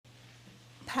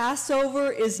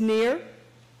Passover is near.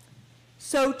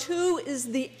 So too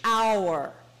is the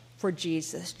hour for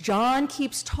Jesus. John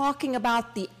keeps talking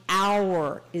about the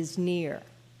hour is near.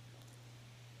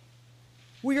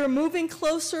 We are moving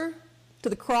closer to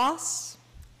the cross,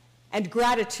 and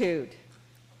gratitude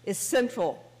is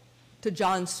central to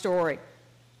John's story.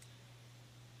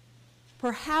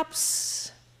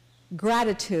 Perhaps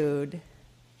gratitude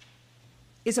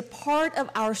is a part of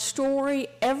our story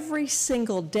every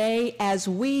single day as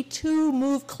we too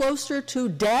move closer to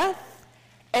death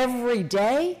every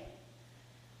day.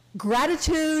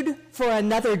 Gratitude for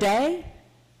another day,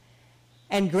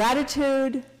 and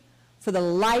gratitude for the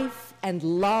life and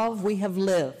love we have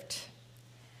lived.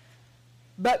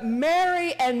 But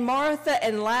Mary and Martha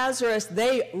and Lazarus,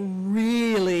 they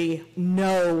really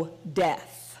know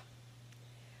death.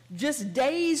 Just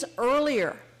days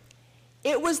earlier,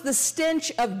 it was the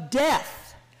stench of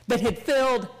death that had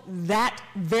filled that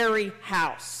very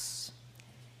house.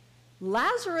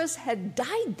 Lazarus had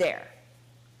died there.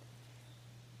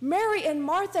 Mary and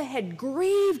Martha had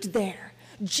grieved there.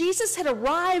 Jesus had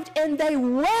arrived and they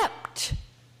wept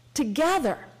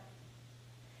together.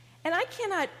 And I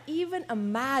cannot even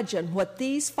imagine what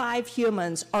these 5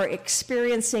 humans are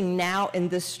experiencing now in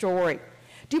this story.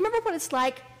 Do you remember what it's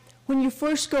like when you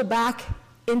first go back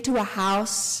into a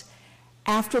house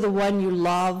after the one you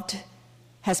loved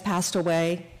has passed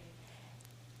away,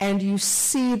 and you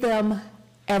see them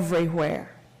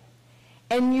everywhere,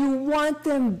 and you want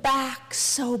them back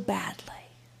so badly?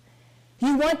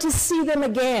 You want to see them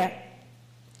again.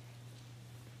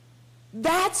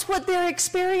 That's what they're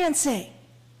experiencing.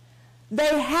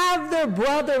 They have their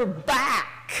brother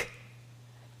back.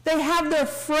 They have their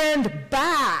friend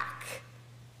back.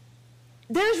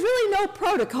 There's really no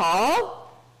protocol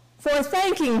for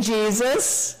thanking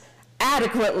Jesus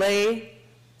adequately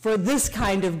for this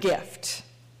kind of gift.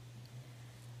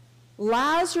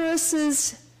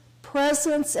 Lazarus's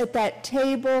presence at that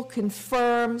table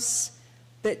confirms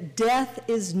that death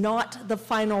is not the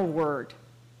final word.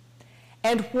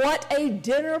 And what a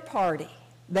dinner party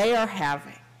they are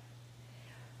having.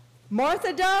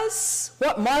 Martha does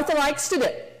what Martha likes to do.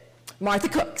 Martha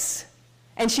cooks,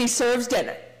 and she serves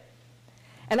dinner.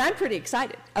 And I'm pretty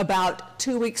excited about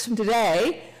 2 weeks from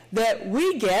today that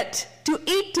we get to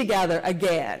eat together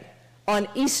again on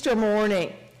Easter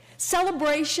morning.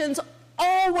 Celebrations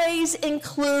always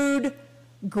include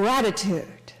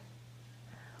gratitude.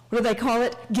 What do they call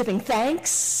it? Giving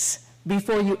thanks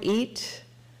before you eat.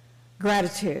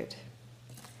 Gratitude.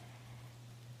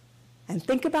 And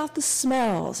think about the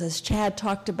smells, as Chad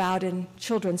talked about in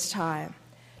children's time.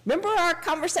 Remember our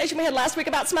conversation we had last week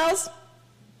about smells?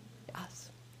 Yes.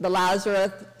 The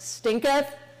Lazarus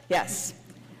stinketh? Yes.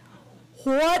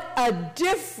 What a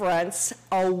difference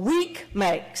a week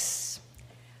makes.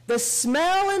 The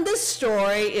smell in this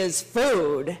story is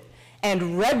food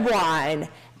and red wine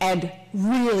and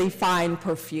really fine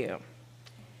perfume.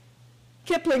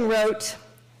 Kipling wrote,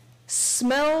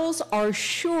 "Smells are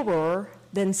surer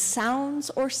than sounds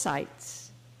or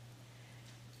sights.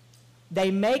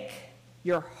 They make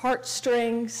your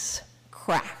heartstrings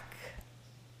crack."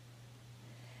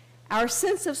 Our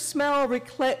sense of smell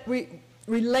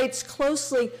relates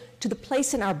closely to the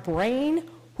place in our brain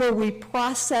where we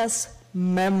process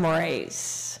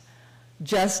memories,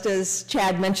 just as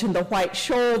Chad mentioned the white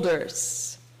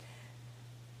shoulders.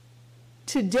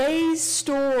 Today's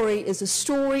story is a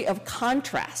story of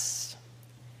contrast.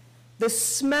 The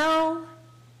smell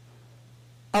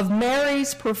of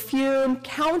Mary's perfume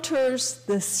counters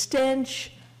the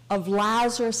stench of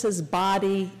Lazarus's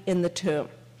body in the tomb.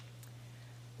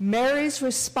 Mary's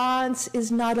response is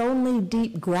not only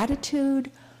deep gratitude,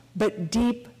 but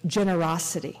deep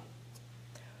generosity,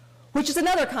 which is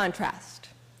another contrast.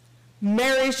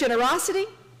 Mary's generosity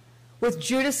with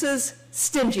Judas's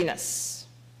stinginess.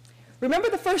 Remember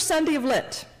the first Sunday of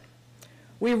Lent?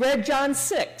 We read John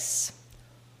 6,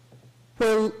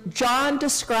 where John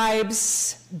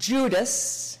describes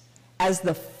Judas as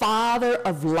the father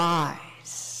of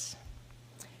lies.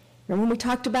 Remember when we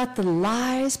talked about the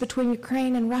lies between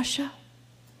Ukraine and Russia?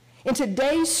 In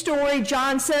today's story,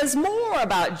 John says more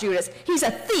about Judas. He's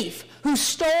a thief who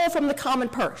stole from the common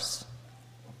purse.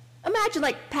 Imagine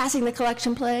like passing the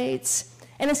collection plates,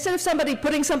 and instead of somebody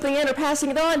putting something in or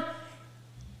passing it on,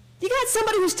 you got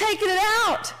somebody who's taking it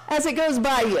out as it goes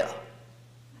by you.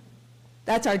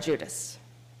 That's our Judas.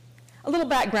 A little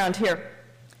background here.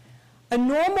 A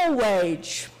normal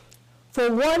wage for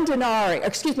one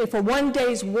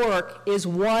day's work is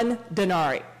 1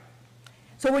 denarii.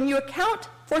 So when you account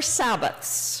for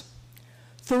Sabbaths,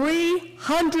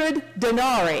 300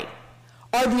 denarii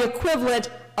are the equivalent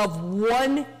of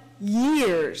 1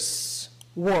 year's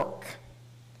work.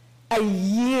 A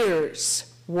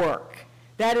year's work.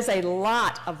 That is a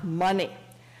lot of money.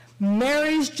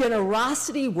 Mary's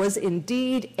generosity was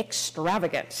indeed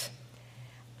extravagant.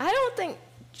 I don't think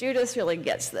Judas really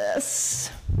gets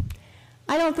this.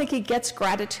 I don't think he gets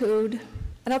gratitude.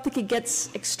 I don't think he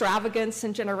gets extravagance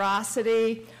and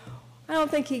generosity. I don't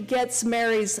think he gets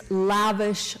Mary's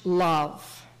lavish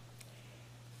love.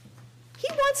 He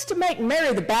wants to make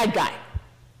Mary the bad guy.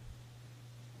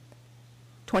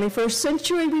 21st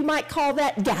century, we might call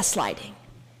that gaslighting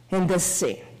in this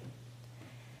scene.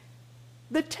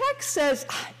 The text says,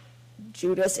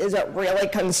 Judas isn't really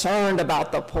concerned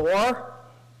about the poor.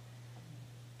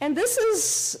 And this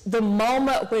is the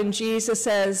moment when Jesus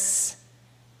says,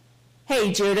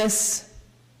 hey, Judas,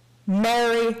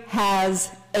 Mary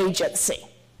has agency.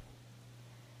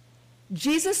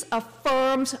 Jesus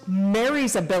affirms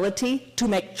Mary's ability to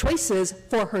make choices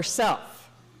for herself.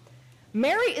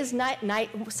 Mary is not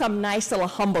some nice little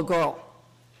humble girl.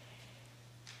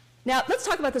 Now, let's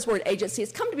talk about this word agency.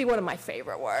 It's come to be one of my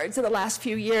favorite words in the last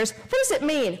few years. What does it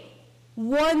mean?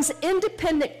 One's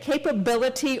independent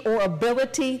capability or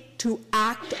ability to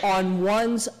act on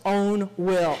one's own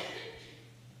will.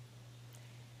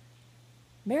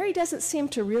 Mary doesn't seem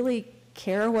to really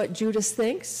care what Judas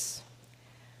thinks.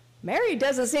 Mary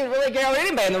doesn't seem to really care what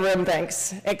anybody in the room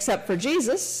thinks, except for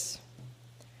Jesus.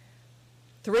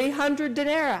 300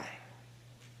 denarii.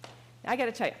 I got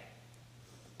to tell you,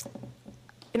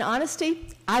 in honesty,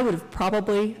 I would have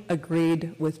probably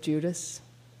agreed with Judas.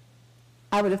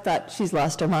 I would have thought she's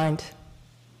lost her mind.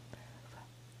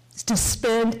 To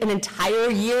spend an entire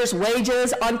year's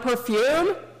wages on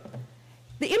perfume?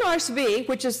 The NRSV,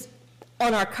 which is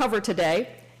on our cover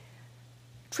today,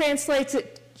 translates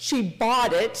it, she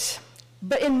bought it,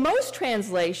 but in most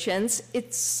translations,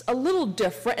 it's a little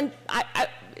different, and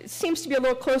it seems to be a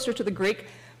little closer to the Greek.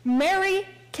 Mary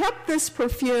kept this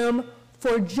perfume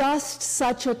for just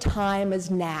such a time as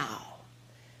now.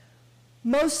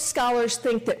 Most scholars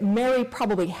think that Mary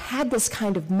probably had this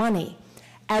kind of money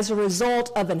as a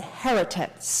result of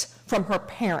inheritance from her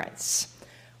parents.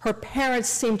 Her parents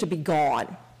seem to be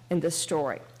gone in this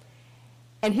story.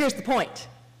 And here's the point.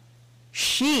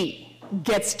 She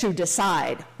gets to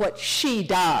decide what she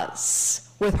does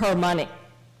with her money.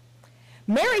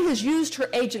 Mary has used her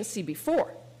agency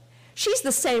before. She's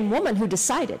the same woman who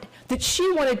decided that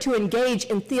she wanted to engage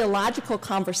in theological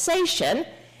conversation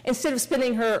instead of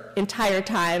spending her entire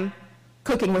time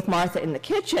cooking with Martha in the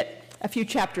kitchen a few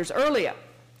chapters earlier.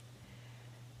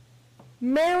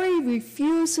 Mary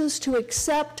refuses to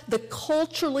accept the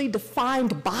culturally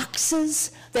defined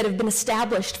boxes that have been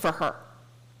established for her.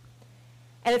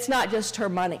 And it's not just her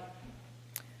money.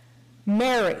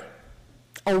 Mary,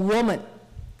 a woman,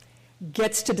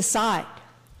 gets to decide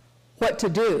what to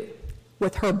do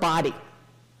with her body.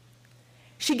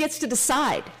 She gets to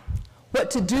decide what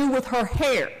to do with her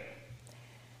hair.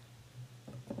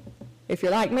 If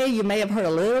you're like me, you may have heard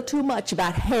a little too much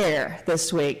about hair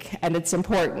this week and its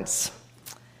importance.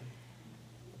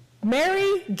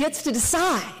 Mary gets to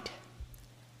decide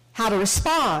how to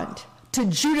respond to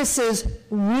Judas's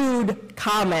rude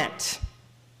comment.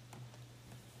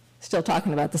 Still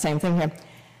talking about the same thing here.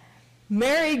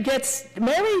 Mary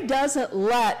doesn't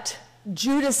let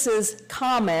Judas's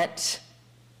comment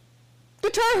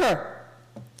deter her.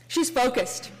 She's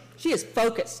focused. She is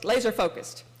focused, laser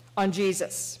focused on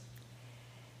Jesus.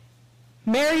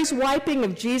 Mary's wiping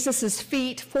of Jesus'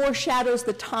 feet foreshadows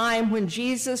the time when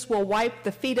Jesus will wipe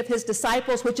the feet of his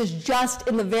disciples, which is just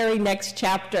in the very next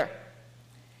chapter.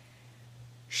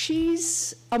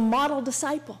 She's a model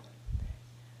disciple,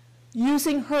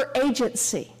 using her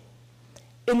agency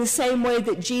in the same way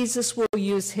that Jesus will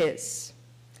use his.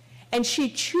 And she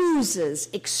chooses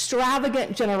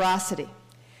extravagant generosity.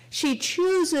 She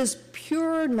chooses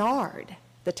pure nard,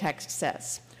 the text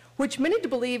says, which many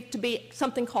believe to be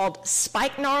something called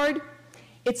spikenard.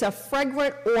 It's a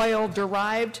fragrant oil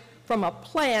derived from a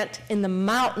plant in the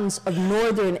mountains of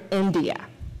northern India.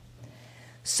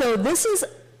 So this is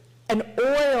an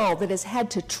oil that has had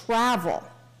to travel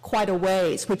quite a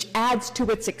ways, which adds to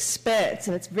its expense,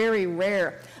 and it's very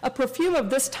rare. A perfume of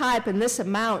this type and this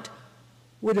amount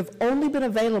would have only been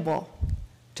available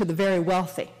to the very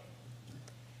wealthy.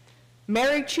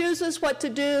 Mary chooses what to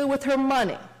do with her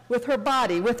money, with her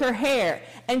body, with her hair,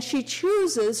 and she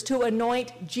chooses to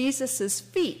anoint Jesus'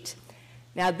 feet.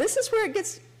 Now, this is where it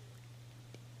gets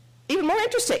even more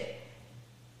interesting.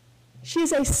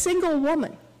 She's a single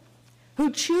woman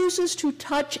who chooses to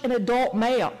touch an adult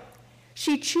male.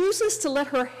 She chooses to let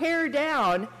her hair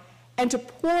down and to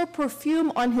pour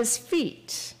perfume on his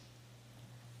feet.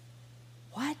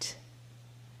 What?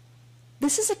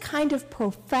 This is a kind of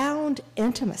profound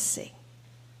intimacy.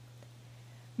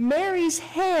 Mary's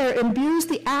hair imbues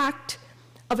the act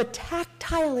of a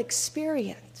tactile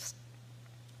experience.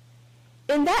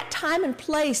 In that time and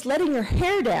place, letting your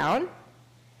hair down,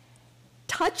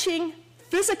 touching,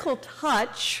 physical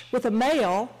touch with a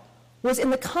male was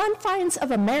in the confines of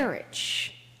a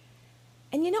marriage.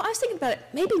 And you know, I was thinking about it,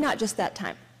 maybe not just that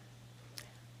time.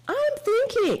 I'm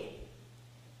thinking,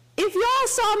 if y'all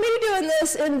saw me doing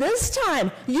this in this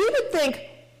time, you would think,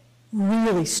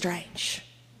 really strange.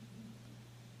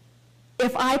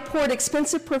 If I poured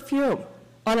expensive perfume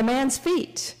on a man's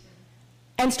feet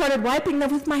and started wiping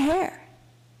them with my hair.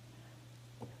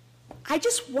 I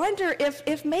just wonder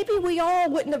if maybe we all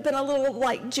wouldn't have been a little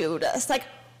like Judas, like,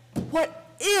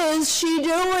 what is she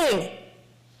doing?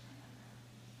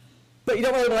 But you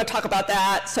don't really want to talk about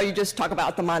that, so you just talk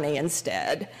about the money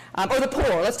instead. Or the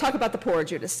poor. Let's talk about the poor,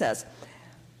 Judas says.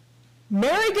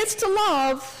 Mary gets to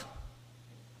love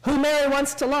who Mary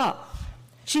wants to love.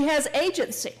 She has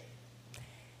agency.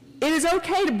 It is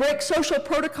okay to break social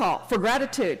protocol for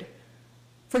gratitude,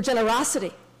 for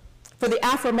generosity, for the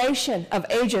affirmation of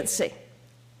agency.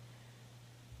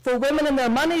 For women and their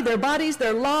money, their bodies,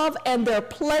 their love, and their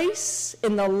place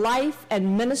in the life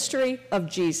and ministry of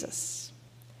Jesus.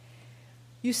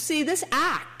 You see, this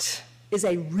act is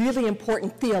a really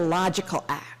important theological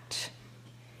act.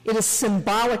 It is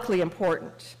symbolically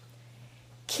important.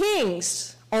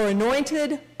 Kings are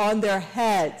anointed on their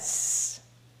heads.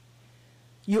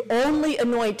 You only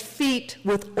anoint feet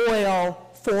with oil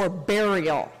for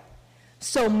burial.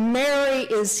 So Mary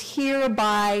is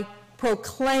hereby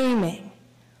proclaiming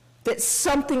that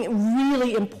something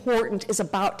really important is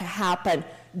about to happen.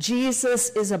 Jesus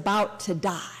is about to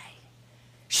die.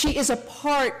 She is a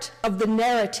part of the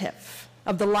narrative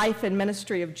of the life and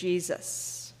ministry of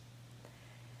Jesus.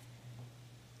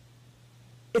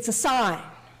 It's a sign.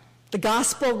 The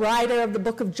gospel writer of the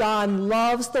book of John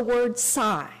loves the word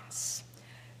signs.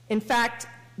 In fact,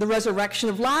 the resurrection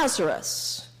of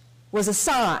Lazarus was a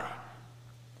sign.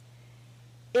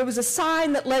 It was a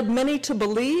sign that led many to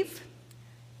believe.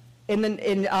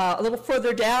 A little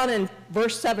further down in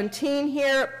verse 17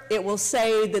 here, it will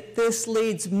say that this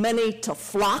leads many to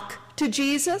flock to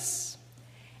Jesus.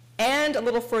 And a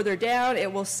little further down,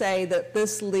 it will say that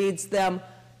this leads them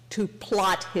to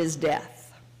plot his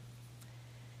death.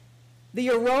 The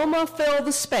aroma filled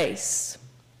the space,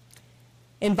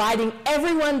 inviting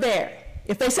everyone there,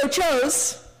 if they so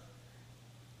chose,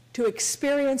 to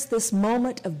experience this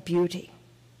moment of beauty,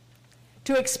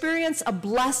 to experience a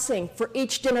blessing for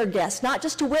each dinner guest, not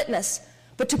just to witness,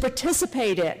 but to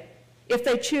participate in, if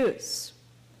they choose.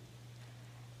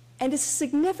 And it's a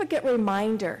significant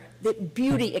reminder that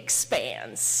beauty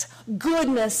expands,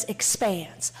 goodness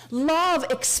expands, love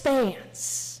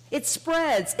expands. It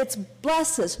spreads, it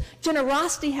blesses,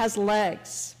 generosity has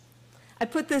legs. I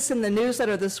put this in the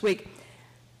newsletter this week.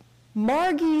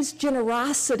 Margie's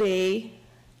generosity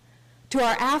to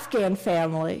our Afghan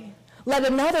family led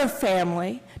another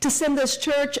family to send this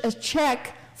church a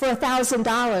check for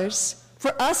 $1,000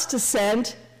 for us to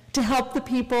send to help the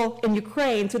people in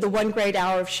Ukraine through the 1 great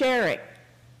hour of sharing.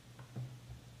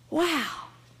 Wow,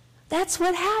 that's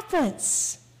what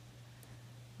happens.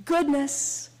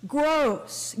 Goodness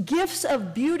grows. Gifts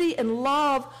of beauty and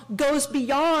love goes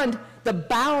beyond the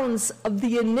bounds of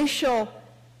the initial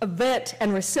event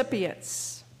and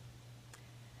recipients.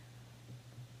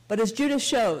 But as Judas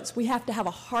shows, we have to have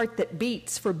a heart that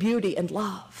beats for beauty and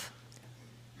love,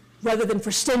 rather than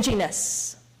for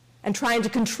stinginess and trying to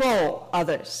control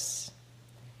others.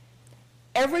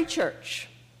 Every church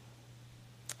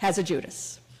has a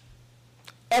Judas.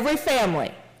 Every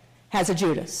family has a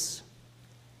Judas.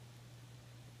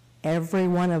 Every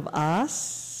one of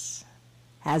us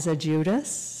has a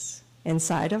Judas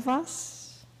inside of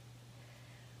us.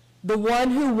 The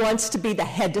one who wants to be the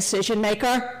head decision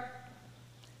maker,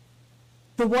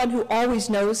 the one who always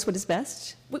knows what is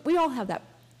best. We all have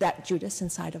that Judas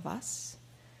inside of us.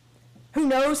 Who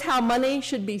knows how money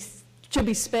should be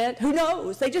spent? Who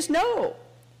knows? They just know.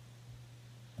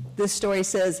 This story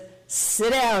says,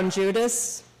 sit down,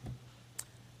 Judas.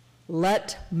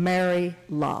 Let Mary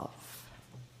love.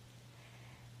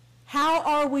 How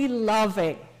are we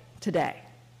loving today?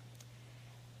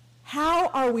 How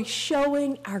are we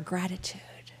showing our gratitude?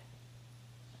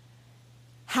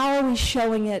 How are we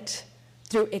showing it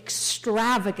through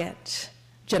extravagant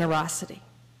generosity?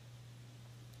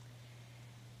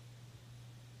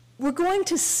 We're going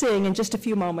to sing in just a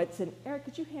few moments. And Eric,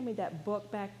 could you hand me that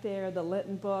book back there, the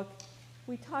Lenten book?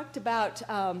 We talked about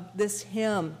this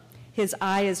hymn, His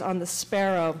Eye is on the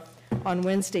Sparrow, on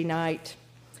Wednesday night,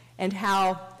 and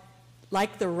how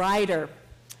like the writer,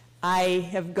 I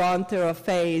have gone through a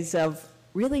phase of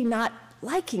really not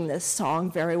liking this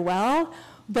song very well,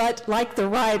 but like the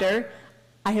writer,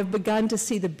 I have begun to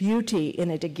see the beauty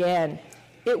in it again.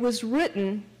 It was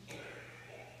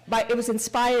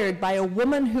inspired by a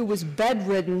woman who was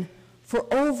bedridden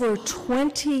for over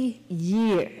 20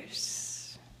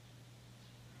 years.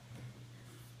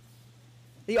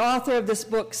 The author of this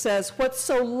book says, "What's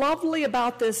so lovely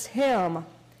about this hymn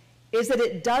is that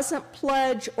it doesn't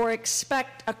pledge or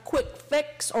expect a quick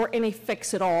fix or any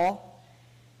fix at all.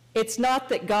 It's not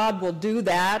that God will do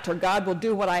that, or God will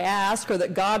do what I ask, or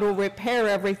that God will repair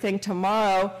everything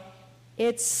tomorrow.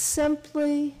 It's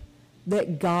simply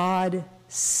that God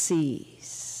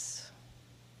sees."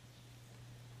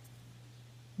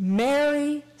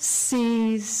 Mary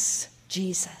sees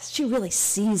Jesus. She really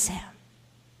sees him.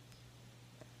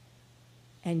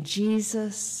 And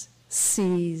Jesus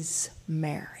sees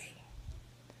Mary.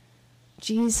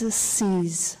 Jesus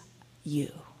sees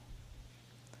you.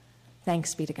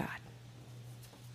 Thanks be to God.